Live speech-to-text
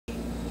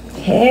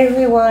Hey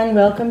everyone,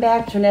 welcome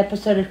back to an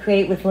episode of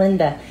Create with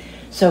Linda.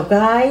 So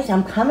guys,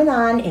 I'm coming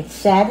on. It's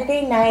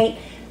Saturday night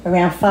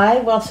around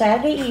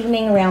Saturday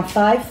evening around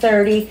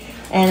 5:30,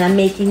 and I'm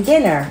making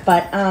dinner.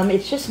 But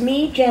it's just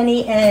me,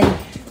 Jenny, and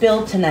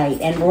Bill tonight,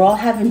 and we're all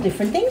having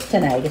different things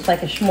tonight. It's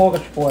like a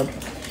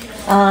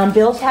smorgasbord.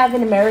 Bill's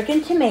having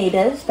American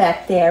tomatoes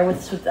back there.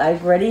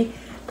 I've already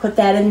put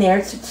that in there.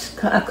 It's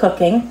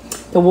cooking.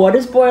 The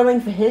water's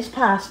boiling for his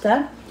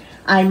pasta.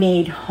 I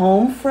made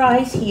home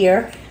fries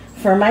here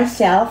for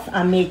myself.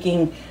 I'm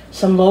making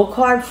some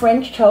low-carb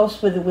French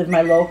toast with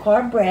my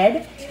low-carb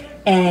bread,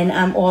 and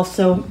I'm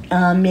also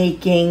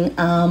making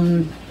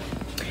ham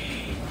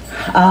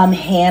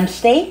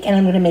steak, and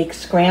I'm going to make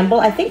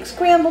scrambled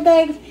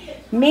eggs,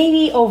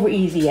 maybe over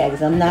easy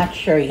eggs. I'm not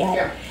sure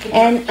yet.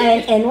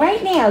 And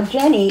right now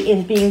Jenny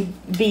is being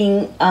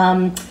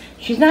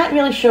she's not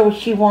really sure what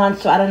she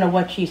wants, so I don't know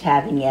what she's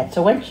having yet.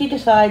 So when she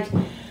decides,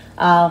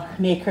 I'll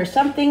make her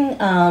something.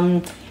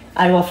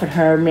 I offered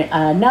her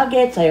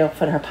nuggets. I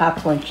offered her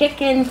popcorn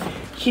chicken.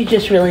 She's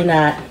just really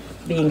not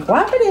being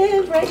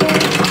cooperative right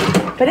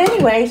now. But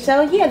anyway, so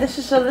yeah, this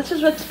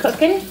is what's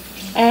cooking,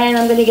 and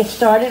I'm gonna get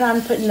started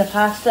on putting the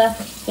pasta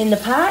in the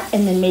pot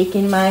and then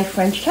making my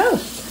French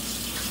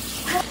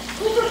toast.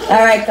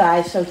 All right,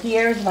 guys. So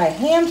here's my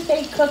ham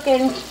steak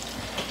cooking.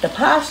 The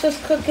pasta's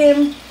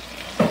cooking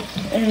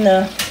in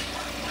the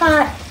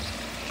pot.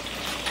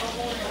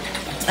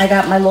 I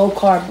got my low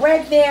carb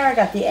bread there. I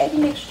got the egg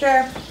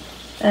mixture.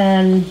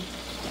 And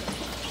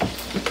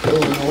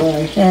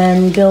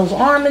Bill's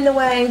arm in the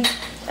way,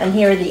 and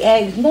here are the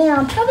eggs. Now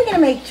I'm probably gonna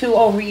make 2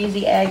 over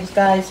easy eggs,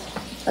 guys.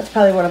 That's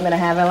probably what I'm gonna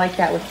have. I like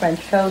that with French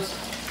toast.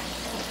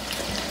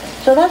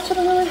 So that's what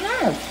I'm gonna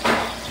have.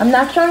 I'm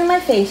not showing my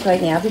face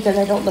right now because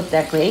I don't look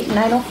that great and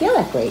I don't feel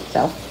that great.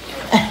 So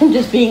I'm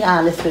just being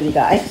honest with you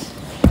guys.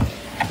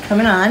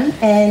 Coming on,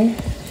 and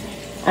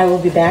I will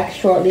be back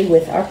shortly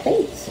with our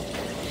plates.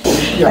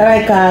 All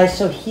right, guys.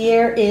 So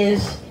here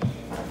is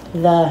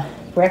the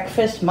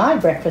breakfast, my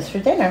breakfast for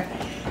dinner.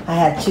 I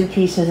had 2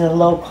 pieces of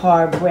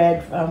low-carb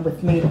bread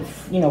with me,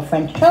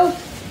 French toast,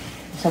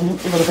 a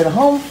little bit of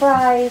home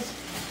fries,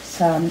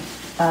 some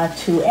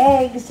 2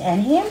 eggs,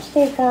 and ham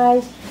steak,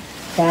 guys.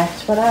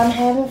 That's what I'm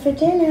having for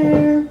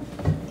dinner.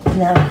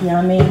 Now,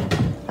 yummy.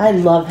 I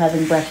love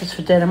having breakfast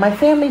for dinner. My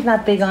family's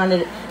not big on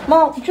it.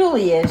 Well,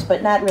 Julie is,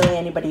 but not really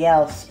anybody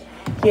else.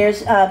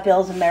 Here's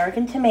Bill's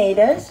American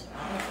tomatoes,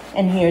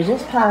 and here's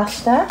his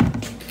pasta.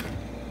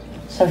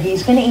 So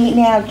he's going to eat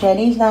now.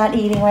 Jenny's not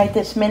eating right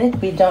this minute.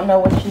 We don't know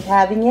what she's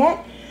having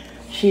yet.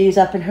 She's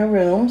up in her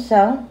room,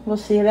 so we'll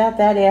see about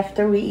that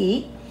after we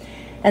eat.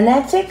 And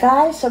that's it,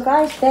 guys. So,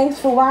 guys, thanks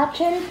for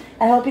watching.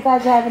 I hope you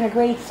guys are having a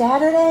great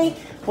Saturday.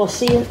 We'll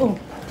see you. Oh,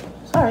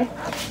 sorry.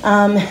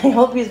 I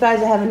hope you guys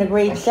are having a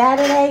great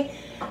Saturday.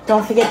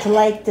 Don't forget to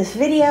like this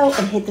video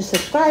and hit the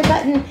subscribe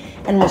button.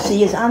 And we'll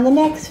see you on the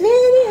next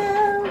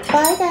video.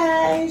 Bye,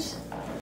 guys.